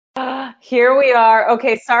Here we are.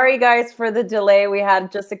 Okay, sorry guys for the delay. We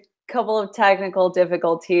had just a couple of technical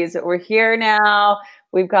difficulties. We're here now.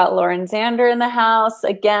 We've got Lauren Zander in the house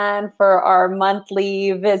again for our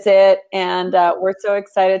monthly visit, and we're so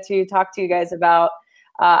excited to talk to you guys about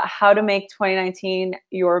how to make 2019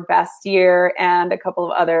 your best year and a couple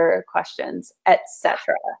of other questions,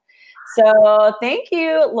 etc. So thank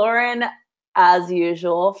you, Lauren, as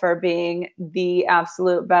usual, for being the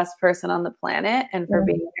absolute best person on the planet and for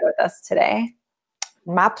being here with us today.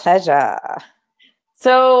 My pleasure.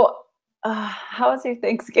 So, how was your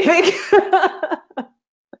Thanksgiving?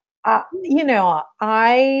 I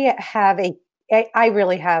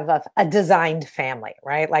really have a designed family,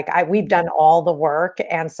 right? Like we've done all the work.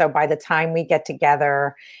 And so by the time we get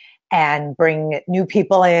together and bring new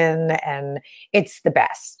people in, and it's the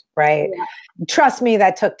best, right? Yeah. Trust me,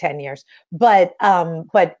 that took 10 years. But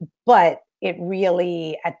it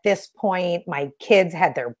really, at this point, my kids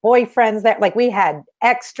had their boyfriends there. Like we had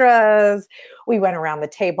extras. We went around the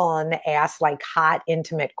table and asked like hot,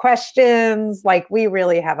 intimate questions. Like we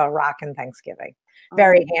really have a rockin' Thanksgiving.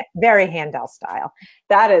 Very Handel style.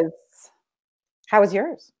 That is. How was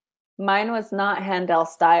yours? Mine was not Handel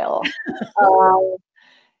style.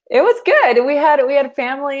 It was good. We had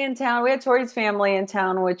family in town. We had Tori's family in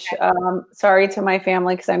town, which sorry to my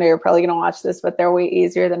family, because I know you're probably going to watch this, but they're way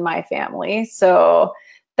easier than my family. So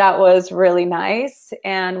that was really nice.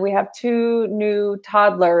 And we have two new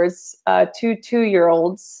toddlers, two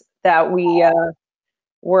 2-year-olds that we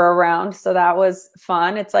were around. So that was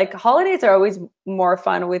fun. It's like holidays are always more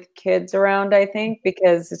fun with kids around, I think,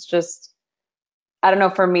 because it's just, I don't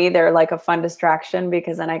know, for me, they're like a fun distraction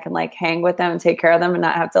because then I can like hang with them and take care of them and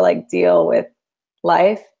not have to like deal with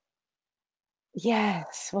life.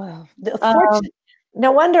 Yes. Well,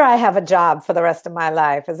 no wonder I have a job for the rest of my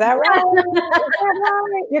life. Is that right? Is that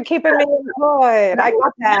right? You're keeping me employed. I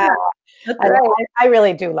got that. Right. I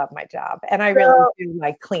really do love my job. And I really do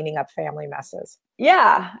like cleaning up family messes.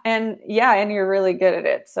 Yeah. And you're really good at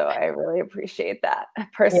it. So I really appreciate that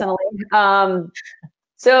personally. Yeah.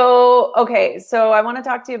 So I want to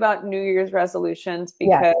talk to you about New Year's resolutions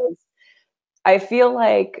because I feel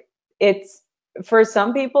like it's, for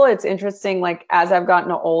some people, it's interesting. Like as I've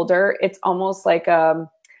gotten older, it's almost like a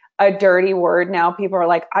dirty word now. People are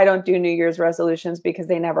like, I don't do New Year's resolutions because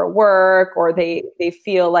they never work, or they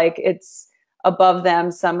feel like it's above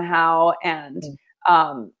them somehow. And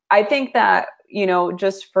I think that,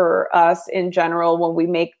 just for us in general, when we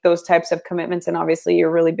make those types of commitments, and obviously you're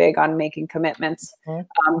really big on making commitments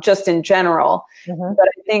just in general, but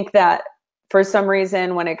I think that for some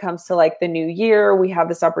reason, when it comes to like the new year, we have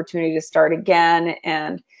this opportunity to start again.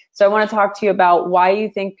 And so I want to talk to you about why you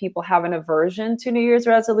think people have an aversion to New Year's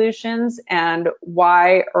resolutions and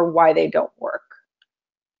why they don't work.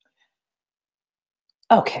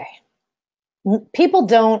 Okay. People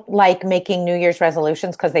don't like making New Year's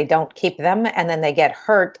resolutions because they don't keep them. And then they get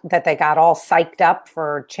hurt that they got all psyched up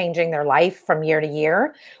for changing their life from year to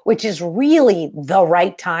year, which is really the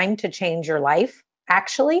right time to change your life,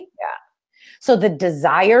 actually. Yeah. So the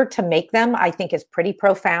desire to make them, I think, is pretty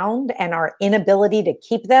profound. And our inability to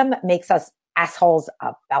keep them makes us assholes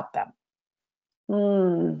about them.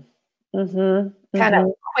 Kind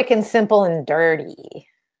of quick and simple and dirty.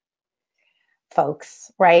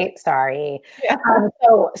 Folks, right? Sorry. Yeah.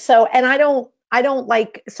 And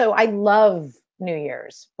I love New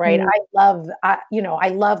Year's, right? I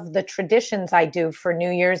love the traditions I do for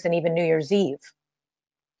New Year's and even New Year's Eve.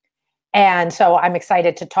 And so I'm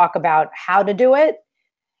excited to talk about how to do it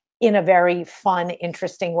in a very fun,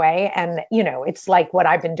 interesting way. And, it's like what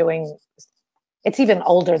I've been doing. It's even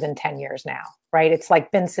older than 10 years now, right? It's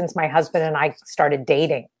like been since my husband and I started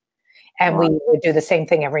dating. And we would do the same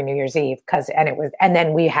thing every New Year's Eve and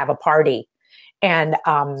then we have a party. And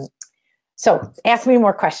so ask me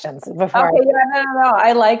more questions before. Okay, no.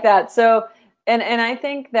 I like that. So, and I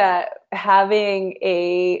think that having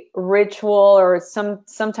a ritual or some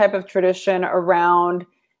type of tradition around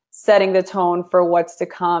setting the tone for what's to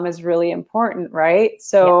come is really important, right?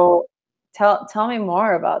 So tell me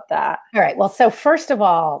more about that. All right. Well, so first of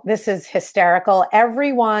all, this is hysterical.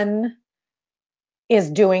 Everyone is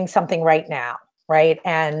doing something right now, right?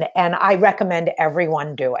 And I recommend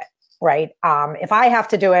everyone do it, right? If I have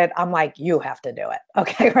to do it, I'm like, you have to do it,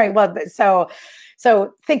 okay, right? Well, so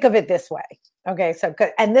think of it this way, okay? So,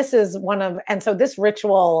 and this is so this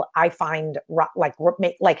ritual I find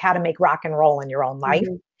like how to make rock and roll in your own life,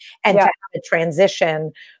 and to have a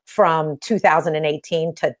transition from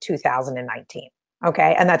 2018 to 2019,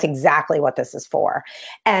 okay? And that's exactly what this is for.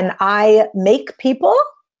 And I make people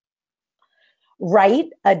write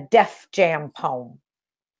a Def Jam poem.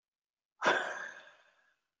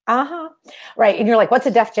 Uh-huh. Right. And you're like, what's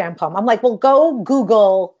a Def Jam poem? I'm like, well, go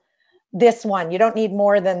Google this one. You don't need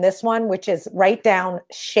more than this one, which is write down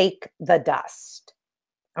Shake the Dust.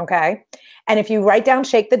 Okay. And if you write down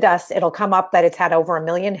Shake the Dust, it'll come up that it's had over 1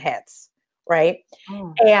 million hits. Right.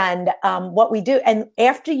 Oh. And what we do, and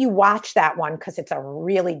after you watch that one, because it's a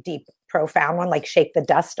really deep, profound one, like shake the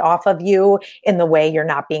dust off of you in the way you're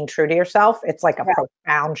not being true to yourself. It's like a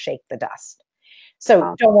profound shake the dust.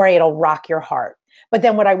 So don't worry, it'll rock your heart. But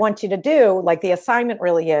then what I want you to do, like the assignment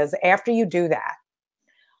really is, after you do that,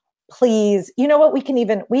 please, you know what, we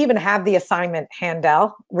even have the assignment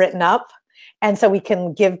handout written up. And so we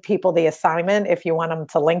can give people the assignment if you want them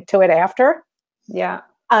to link to it after. Yeah.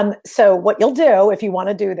 So what you'll do if you want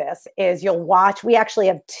to do this is you'll watch, we actually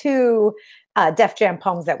have 2 Def Jam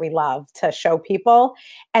poems that we love to show people.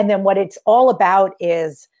 And then what it's all about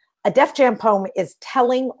is a Def Jam poem is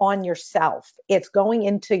telling on yourself. It's going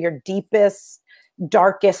into your deepest,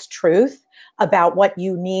 darkest truth about what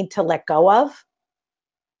you need to let go of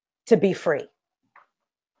to be free.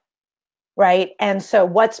 Right. And so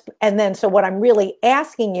what I'm really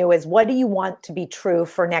asking you is, what do you want to be true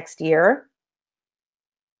for next year?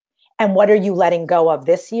 And what are you letting go of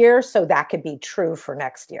this year so that could be true for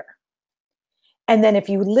next year? And then if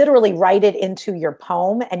you literally write it into your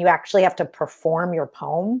poem and you actually have to perform your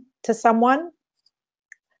poem to someone,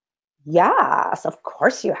 yes, of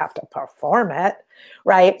course you have to perform it,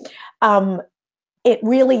 right? It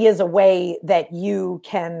really is a way that you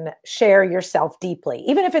can share yourself deeply,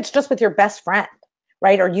 even if it's just with your best friend,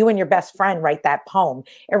 right? Or you and your best friend write that poem.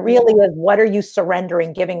 It really is, what are you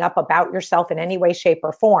surrendering, giving up about yourself in any way, shape,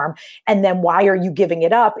 or form? And then why are you giving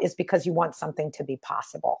it up is because you want something to be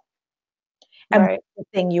possible. And the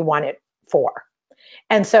thing you want it for.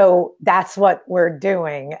 And so that's what we're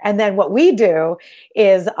doing. And then what we do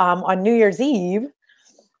is on New Year's Eve,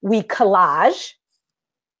 we collage,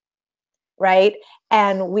 right?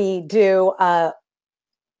 And we do, am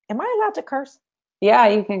I allowed to curse? Yeah,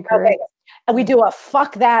 you can curse. Okay. And we do a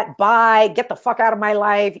fuck that, bye, get the fuck out of my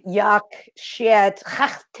life, yuck, shit,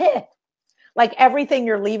 like everything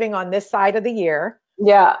you're leaving on this side of the year.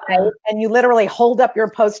 Yeah. Right? And you literally hold up your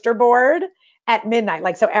poster board at midnight.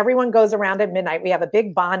 Like, so everyone goes around at midnight. We have a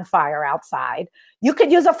big bonfire outside. You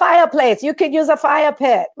could use a fireplace. You could use a fire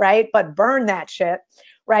pit, right? But burn that shit,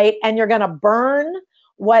 right? And you're going to burn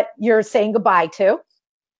what you're saying goodbye to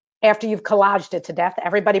after you've collaged it to death.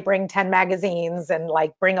 Everybody bring 10 magazines and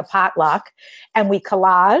like bring a potluck, and we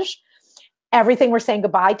collage everything we're saying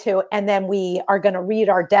goodbye to. And then we are going to read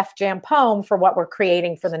our Def Jam poem for what we're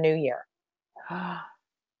creating for the new year.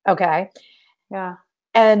 Okay. Yeah.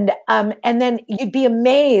 And then you'd be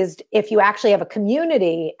amazed if you actually have a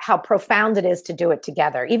community, how profound it is to do it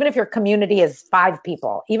together. Even if your community is 5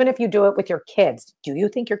 people, even if you do it with your kids, do you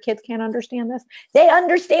think your kids can't understand this? They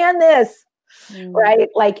understand this, right?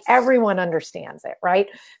 Like everyone understands it, right?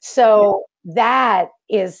 So that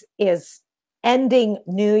is ending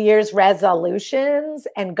New Year's resolutions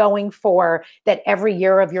and going for that every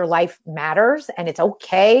year of your life matters. And it's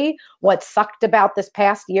okay. What sucked about this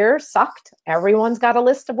past year sucked. Everyone's got a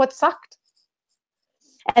list of what sucked.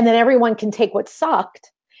 And then everyone can take what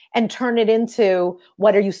sucked and turn it into,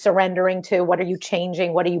 what are you surrendering to? What are you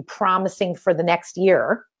changing? What are you promising for the next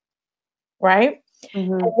year? Right?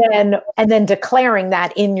 And then declaring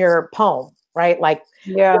that in your poem, right? Like,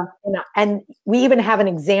 and we even have an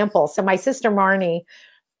example. So my sister Marnie,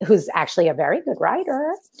 who's actually a very good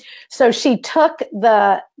writer, so she took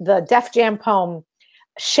the Def Jam poem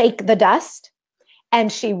Shake the Dust,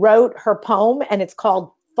 and she wrote her poem, and it's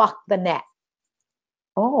called Fuck the Net.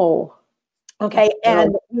 Oh, okay.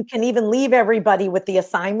 And you can even leave everybody with the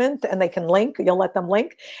assignment, and they can link. You'll let them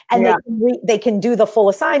link, and they can do the full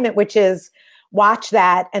assignment, which is watch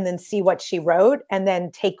that and then see what she wrote, and then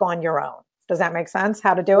take on your own. Does that make sense?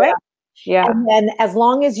 How to do it? Yeah. And then as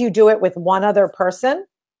long as you do it with one other person,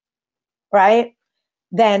 right,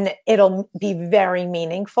 then it'll be very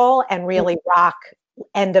meaningful and really rock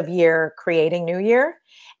end of year, creating new year.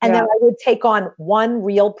 And then I would take on one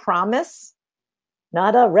real promise,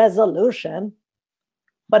 not a resolution,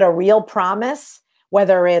 but a real promise,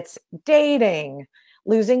 whether it's dating,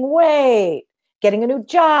 losing weight, getting a new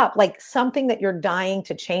job, like something that you're dying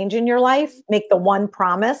to change in your life. Make the one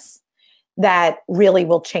promise that really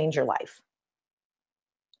will change your life.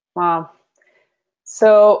 Wow.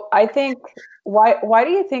 So I think, why do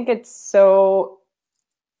you think it's so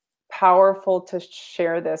powerful to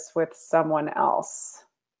share this with someone else?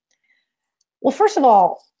 Well, first of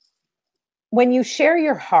all, when you share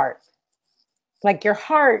your heart, like your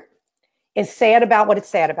heart is sad about what it's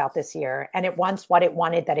sad about this year, and it wants what it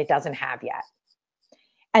wanted that it doesn't have yet.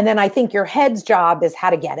 And then I think your head's job is how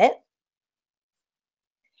to get it.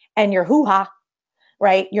 And your hoo-ha,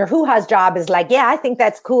 right? Your hoo-ha's job is like, yeah, I think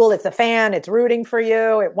that's cool. It's a fan. It's rooting for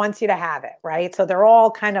you. It wants you to have it, right? So they're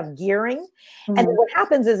all kind of gearing. Mm-hmm. And what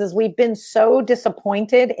happens is we've been so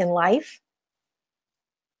disappointed in life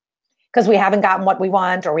because we haven't gotten what we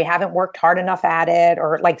want, or we haven't worked hard enough at it,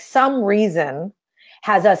 or like some reason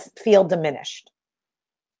has us feel diminished.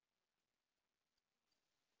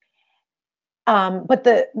 But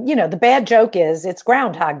the bad joke is it's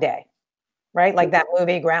Groundhog Day, right? Like that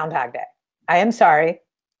movie Groundhog Day. I am sorry,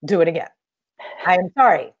 do it again. I am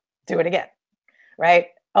sorry, do it again, right?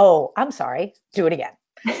 Oh, I'm sorry, do it again,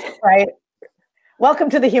 right? Welcome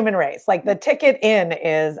to the human race. Like the ticket in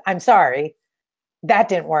is, I'm sorry, that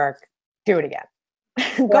didn't work, do it again.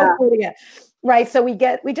 Go do it again, right? So we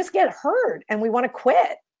just get hurt and we want to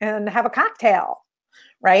quit and have a cocktail,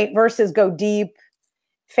 right? Versus go deep,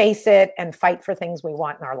 face it, and fight for things we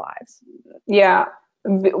want in our lives. Yeah.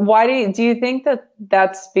 Why do you think that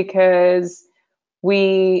that's because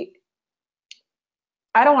I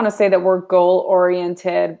don't want to say that we're goal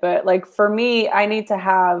oriented, but like for me, I need to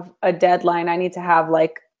have a deadline. I need to have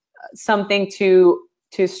like something to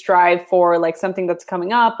strive for, like something that's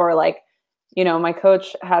coming up, or like, my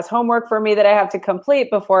coach has homework for me that I have to complete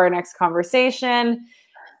before our next conversation.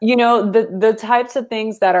 The types of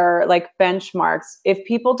things that are like benchmarks. If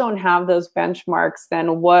people don't have those benchmarks,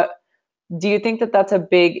 then what do you think that that's a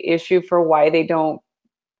big issue for why they don't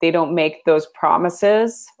make those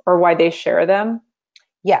promises, or why they share them?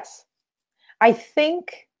 Yes. I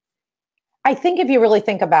think if you really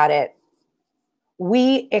think about it,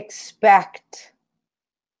 we expect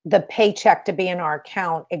the paycheck to be in our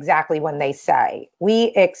account exactly when they say.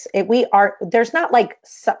 We expect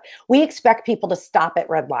people to stop at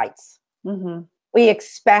red lights. Mm-hmm. We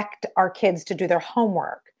expect our kids to do their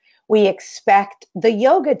homework. We expect the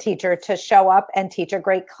yoga teacher to show up and teach a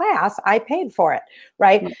great class. I paid for it,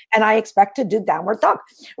 right? Mm-hmm. And I expect to do downward dog,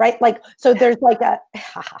 right? Like, so there's like a,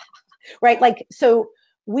 right? Like, so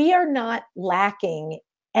we are not lacking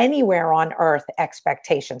anywhere on earth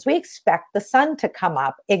expectations. We expect the sun to come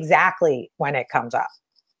up exactly when it comes up,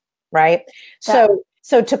 right? Yeah.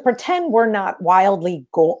 So to pretend we're not wildly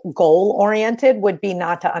goal oriented would be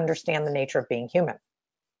not to understand the nature of being human.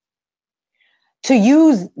 To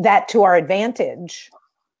use that to our advantage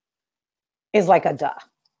is like a duh.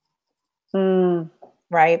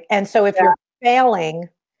 Right? And so if you're failing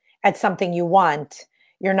at something you want,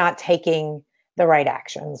 you're not taking the right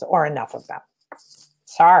actions or enough of them.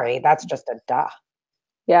 Sorry, that's just a duh.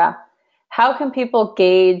 Yeah. How can people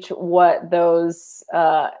gauge what those,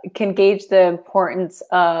 can gauge the importance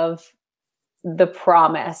of the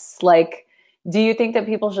promise? Like, do you think that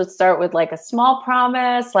people should start with like a small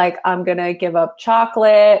promise, like I'm going to give up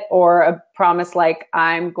chocolate, or a promise like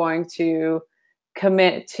I'm going to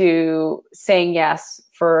commit to saying yes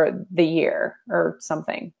for the year or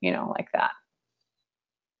something, like that?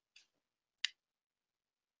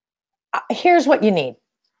 Here's what you need.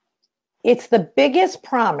 It's the biggest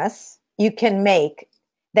promise you can make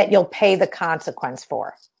that you'll pay the consequence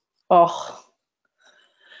for. Oh.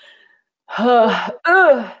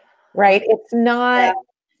 Right? It's not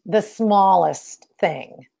the smallest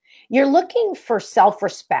thing. You're looking for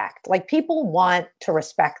self-respect. Like people want to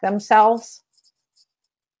respect themselves.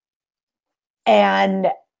 And,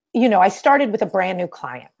 I started with a brand new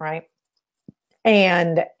client, right?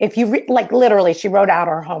 And if you literally, she wrote out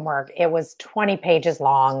her homework. It was 20 pages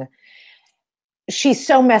long. She's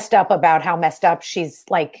so messed up about how messed up she's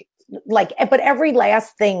like, but every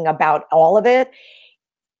last thing about all of it,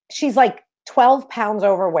 she's like 12 pounds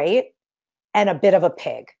overweight and a bit of a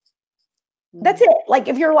pig. That's it. Like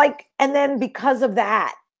if you're like, and then because of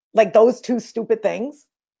that, like those two stupid things,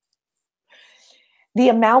 the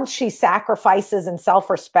amount she sacrifices in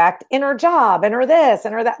self-respect in her job and her this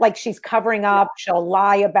and her that, like she's covering up, she'll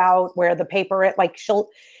lie about where the paper is, like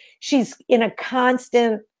she's in a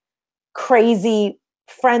constant crazy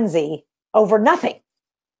frenzy over nothing.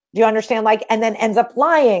 Do you understand? Like, and then ends up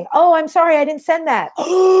lying. Oh, I'm sorry, I didn't send that.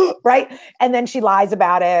 Right. And then she lies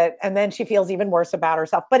about it. And then she feels even worse about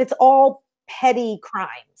herself, but it's all petty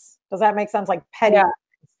crimes. Does that make sense? Like petty crimes.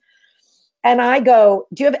 And I go,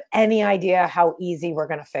 do you have any idea how easy we're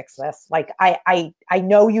going to fix this? Like, I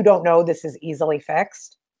know you don't know this is easily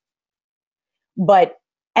fixed, but,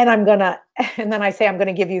 and then I say, I'm going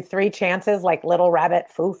to give you 3 chances, like Little Rabbit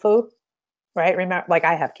Foo-Foo. Right? Remember, like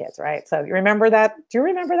I have kids, right? So you remember that? Do you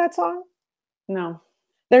remember that song? No.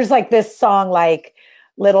 There's like this song, like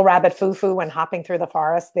Little Rabbit Foo-Foo, when hopping through the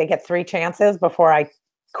forest, they get 3 chances before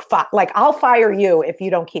I'll fire you if you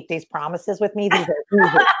don't keep these promises with me. These are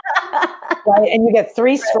easy. right? And you get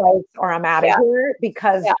 3 strikes or I'm out of here,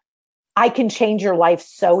 because I can change your life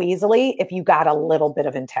so easily if you got a little bit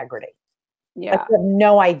of integrity. Yeah. Like, you have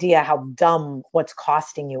no idea how dumb what's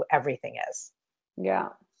costing you everything is. Yeah.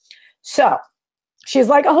 So she's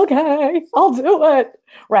like, okay, I'll do it.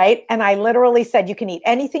 Right. And I literally said, you can eat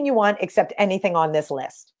anything you want except anything on this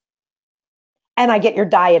list. And I get your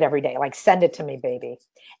diet every day. Like, send it to me, baby.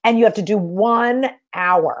 And you have to do 1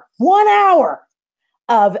 hour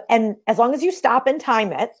of, and as long as you stop and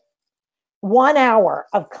time it, 1 hour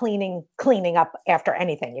of cleaning up after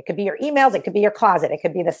anything. It could be your emails. It could be your closet. It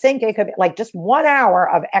could be the sink. It could be like just 1 hour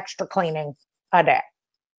of extra cleaning a day.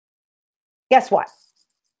 Guess what?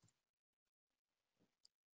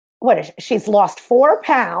 She's lost 4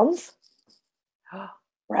 pounds,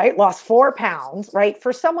 right? Lost 4 pounds, right?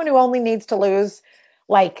 For someone who only needs to lose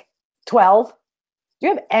like 12, do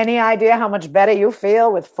you have any idea how much better you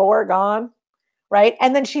feel with 4 gone? Right.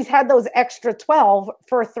 And then she's had those extra 12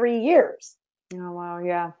 for 3 years. Oh, wow.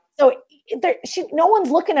 Yeah. So no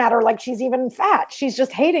one's looking at her like she's even fat. She's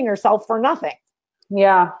just hating herself for nothing.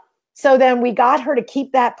 Yeah. So then we got her to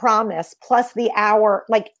keep that promise plus the hour.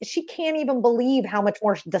 Like, she can't even believe how much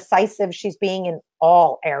more decisive she's being in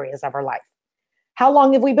all areas of her life. How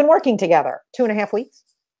long have we been working together? 2.5 weeks.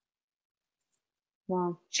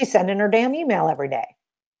 Wow. She's sending her damn email every day.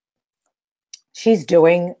 She's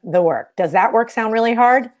doing the work. Does that work sound really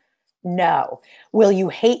hard? No. Will you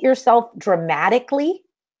hate yourself dramatically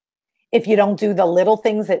if you don't do the little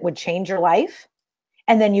things that would change your life?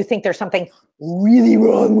 And then you think there's something really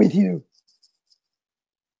wrong with you.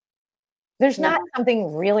 There's not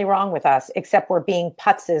something really wrong with us, except we're being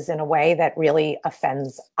putzes in a way that really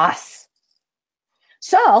offends us.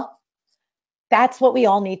 So that's what we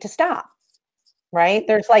all need to stop. Right?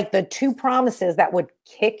 There's like the 2 promises that would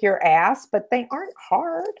kick your ass, but they aren't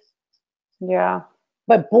hard. Yeah.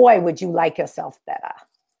 But boy, would you like yourself better.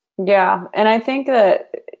 Yeah. And I think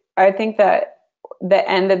that the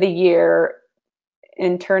end of the year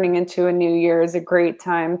and turning into a new year is a great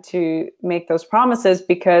time to make those promises,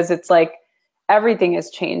 because it's like everything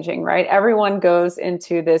is changing, right? Everyone goes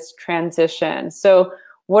into this transition. So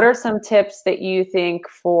what are some tips that you think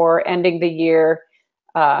for ending the year,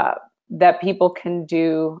 that people can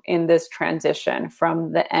do in this transition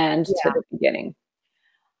from the end to the beginning?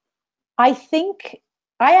 I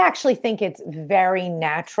actually think it's very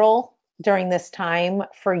natural during this time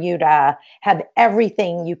for you to have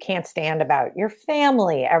everything you can't stand about your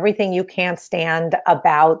family, everything you can't stand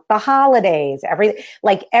about the holidays,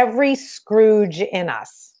 every Scrooge in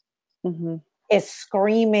us is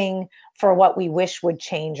screaming for what we wish would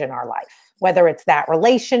change in our life. Whether it's that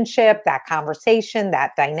relationship, that conversation,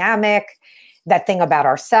 that dynamic, that thing about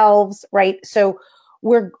ourselves, right? So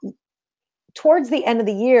we're towards the end of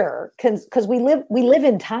the year, because we live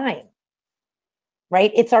in time,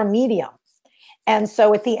 right? It's our medium. And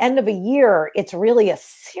so at the end of a year, it's really a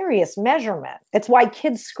serious measurement. It's why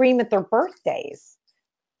kids scream at their birthdays,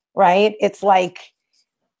 right? It's like,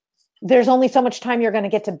 there's only so much time you're going to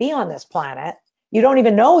get to be on this planet. You don't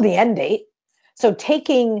even know the end date. So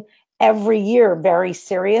taking every year very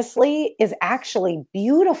seriously is actually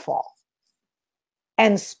beautiful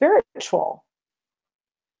and spiritual.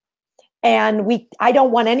 And I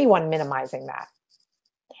don't want anyone minimizing that.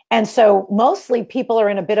 And so mostly people are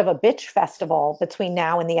in a bit of a bitch festival between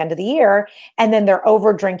now and the end of the year. And then they're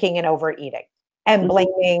over drinking and overeating and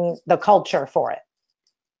blaming the culture for it.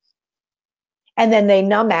 And then they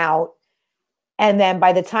numb out. And then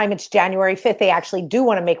by the time it's January 5th, they actually do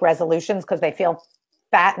want to make resolutions because they feel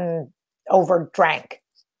fat and overdrank,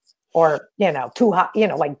 or, too hot,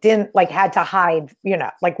 had to hide,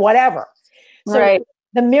 whatever. So right.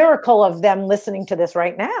 The miracle of them listening to this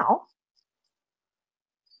right now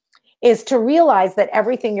is to realize that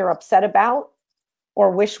everything you're upset about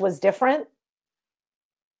or wish was different,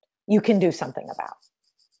 you can do something about,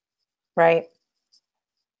 right?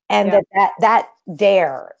 And that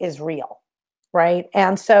dare is real, right?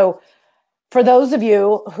 And so for those of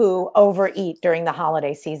you who overeat during the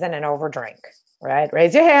holiday season and overdrink, right?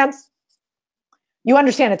 Raise your hands. You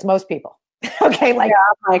understand it's most people. Okay.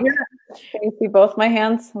 Can you see both my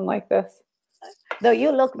hands? I'm like this. Though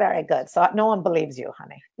you look very good. So no one believes you,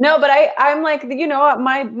 honey. No, but I'm like,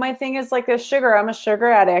 my thing is like sugar. I'm a sugar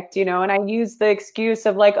addict, and I use the excuse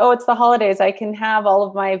of like, oh, it's the holidays. I can have all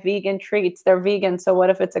of my vegan treats. They're vegan. So what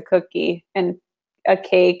if it's a cookie and a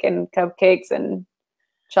cake and cupcakes and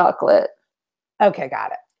chocolate? Okay,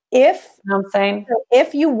 got it.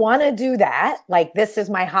 If you want to do that, like this is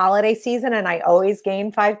my holiday season and I always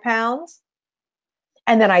gain 5 pounds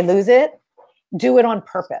and then I lose it, do it on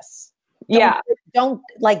purpose. Yeah. Don't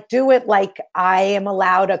like do it like I am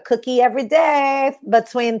allowed a cookie every day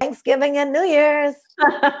between Thanksgiving and New Year's.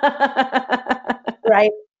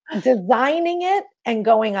 Right? Designing it and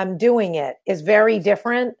going, I'm doing it is very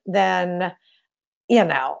different than, you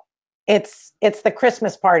know, it's the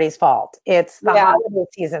Christmas party's fault. It's the holiday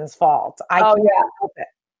season's fault. I can't help it.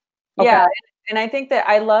 Okay. Yeah. And I think that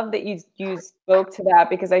I love that you spoke to that,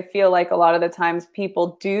 because I feel like a lot of the times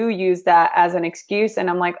people do use that as an excuse. And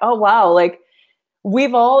I'm like, oh, wow. Like,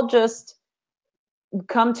 we've all just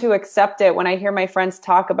come to accept it when I hear my friends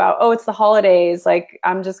talk about, oh, it's the holidays. Like,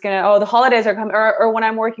 I'm just going to, oh, the holidays are coming. Or when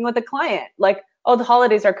I'm working with a client, like, oh, the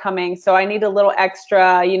holidays are coming, so I need a little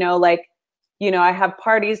extra, like, I have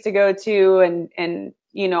parties to go to and,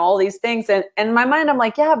 all these things. And in my mind, I'm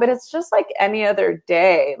like, yeah, but it's just like any other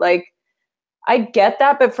day. Like, I get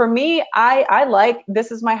that. But for me, I like,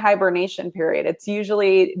 this is my hibernation period. It's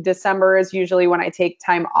usually December is usually when I take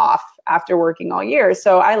time off after working all year.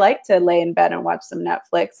 So I like to lay in bed and watch some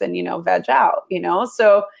Netflix and, veg out,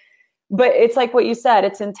 so, but it's like what you said,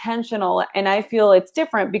 it's intentional. And I feel it's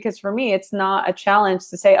different because for me, it's not a challenge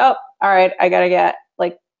to say, oh, all right, I got to get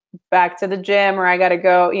like back to the gym, or I got to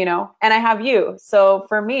go, and I have you. So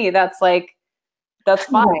for me, that's fine.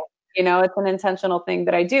 It's an intentional thing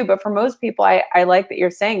that I do. But for most people, I like that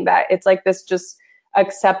you're saying that. It's like this just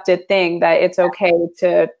accepted thing that it's okay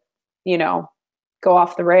to, go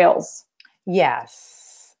off the rails.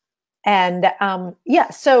 Yes. And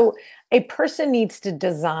so a person needs to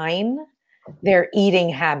design their eating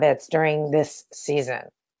habits during this season,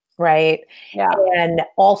 right? Yeah. And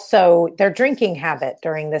also their drinking habit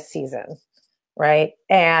during this season, right?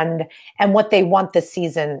 And what they want the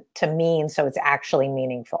season to mean, so it's actually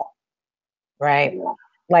meaningful, right? Yeah.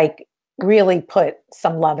 Like really put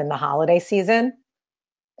some love in the holiday season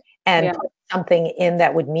and put something in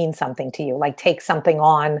that would mean something to you. Like take something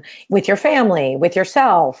on with your family, with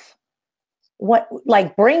yourself.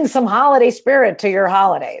 Bring some holiday spirit to your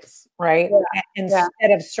holidays, right? Yeah.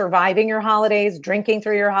 Instead of surviving your holidays, drinking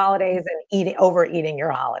through your holidays, and overeating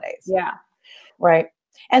your holidays. Yeah. Right.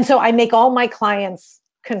 And so I make all my clients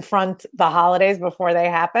confront the holidays before they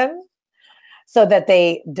happen, so that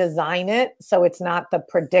they design it so it's not the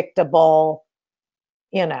predictable,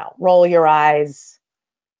 roll your eyes,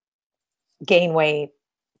 gain weight,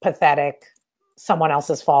 pathetic, someone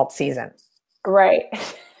else's fault season. Right.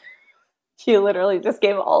 You literally just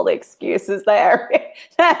gave all the excuses that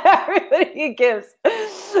everybody gives.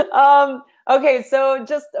 Okay, so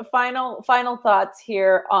just final thoughts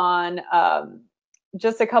here on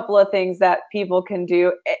just a couple of things that people can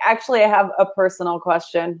do. Actually, I have a personal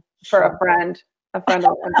question for a friend.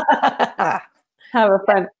 I have a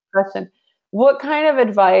friend question. What kind of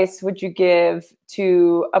advice would you give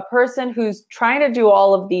to a person who's trying to do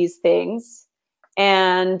all of these things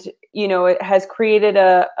and, it has created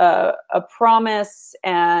a promise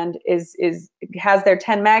and has their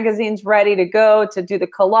 10 magazines ready to go to do the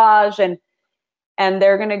collage, and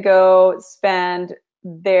they're going to go spend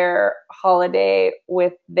their holiday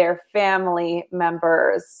with their family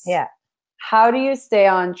members? Yeah. How do you stay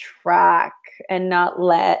on track and not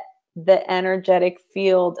let the energetic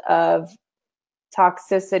field of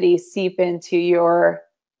toxicity seep into your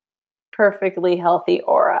perfectly healthy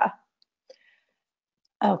aura?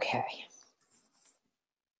 Okay.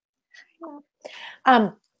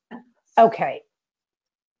 Okay.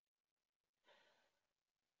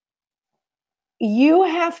 You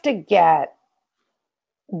have to get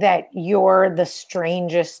that you're the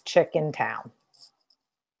strangest chick in town.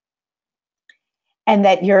 And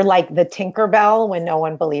that you're like the Tinkerbell when no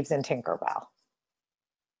one believes in Tinkerbell.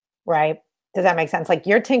 Right? Does that make sense? Like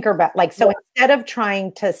you're Tinkerbell. Like, so instead of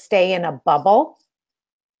trying to stay in a bubble,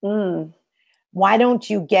 why don't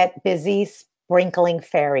you get busy sprinkling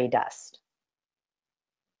fairy dust?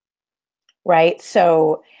 Right?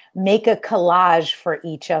 So make a collage for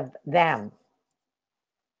each of them.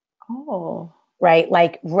 Oh. Right?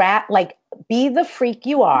 Like be the freak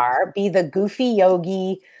you are, be the goofy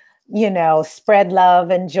yogi, spread love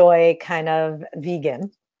and joy kind of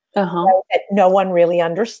vegan. Right? That no one really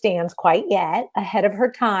understands quite yet, ahead of her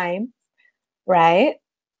time. Right?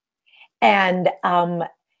 And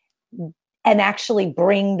actually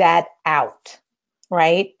bring that out,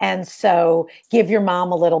 right? And so give your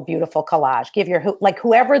mom a little beautiful collage. Give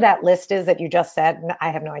whoever that list is that you just said. I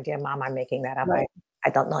have no idea, Mom. I'm making that up. Right. I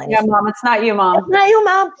don't know anything. Yeah, Mom. It's not you, Mom. It's not you,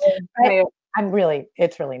 Mom. Right?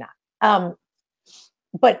 It's really not.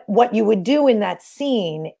 But what you would do in that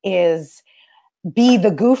scene is be the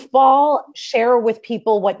goofball, share with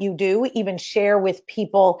people what you do, even share with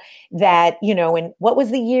people that, and what was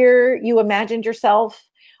the year you imagined yourself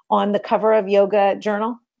on the cover of Yoga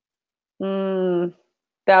Journal? Mm,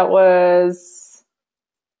 that was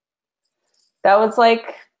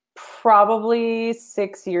like probably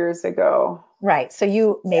 6 years ago. Right. So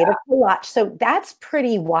you made a collage. So that's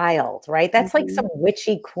pretty wild, right? That's like some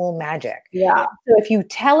witchy, cool magic. Yeah. So if you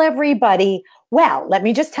tell everybody, well, let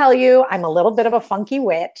me just tell you, I'm a little bit of a funky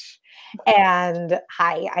witch. And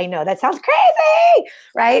hi, I know that sounds crazy,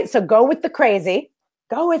 right? So go with the crazy,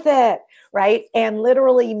 go with it, right? And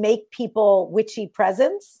literally make people witchy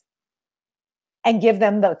presents and give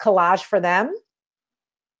them the collage for them.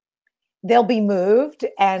 They'll be moved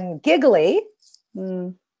and giggly.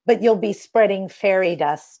 But you'll be spreading fairy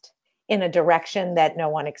dust in a direction that no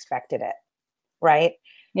one expected it, right?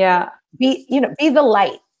 Yeah. Be the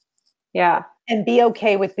light. Yeah. And be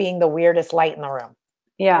okay with being the weirdest light in the room.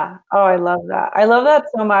 Yeah. Oh, I love that. I love that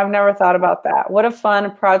so much. I've never thought about that. What a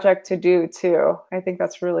fun project to do too. I think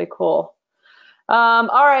that's really cool.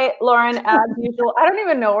 All right, Lauren, as usual, I don't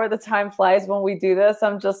even know where the time flies when we do this.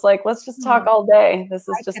 I'm just like, let's just talk all day. This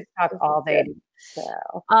is just talk all day.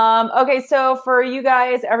 So. Okay, so for you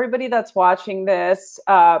guys, everybody that's watching this,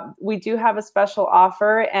 we do have a special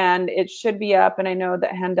offer and it should be up. And I know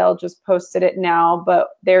that Handel just posted it now, but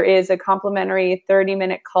there is a complimentary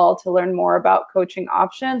 30-minute call to learn more about coaching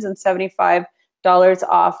options and $75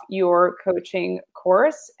 off your coaching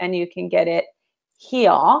course. And you can get it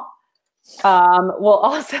here. We'll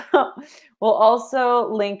also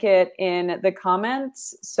link it in the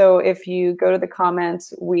comments. So if you go to the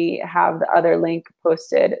comments, we have the other link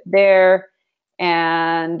posted there.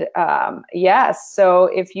 And yes, so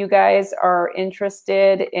if you guys are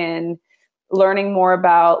interested in learning more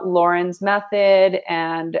about Lauren's method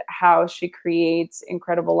and how she creates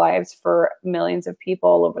incredible lives for millions of people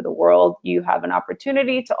all over the world, you have an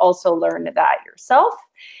opportunity to also learn that yourself.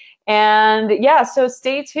 And yeah, so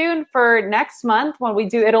stay tuned for next month when we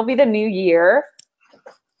do, it'll be the new year.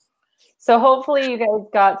 So hopefully you guys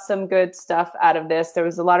got some good stuff out of this. There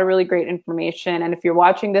was a lot of really great information. And if you're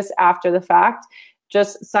watching this after the fact,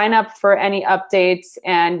 just sign up for any updates.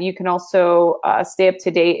 And you can also stay up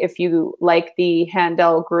to date if you like the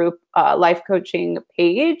Handel Group life coaching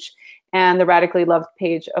page and the Radically Loved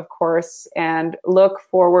page, of course, and look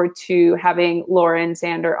forward to having Lauren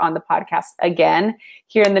Zander on the podcast again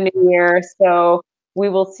here in the new year. So we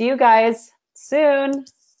will see you guys soon.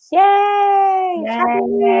 Yay!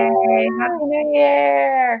 Yay! Happy New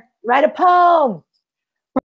Year! Write a poem.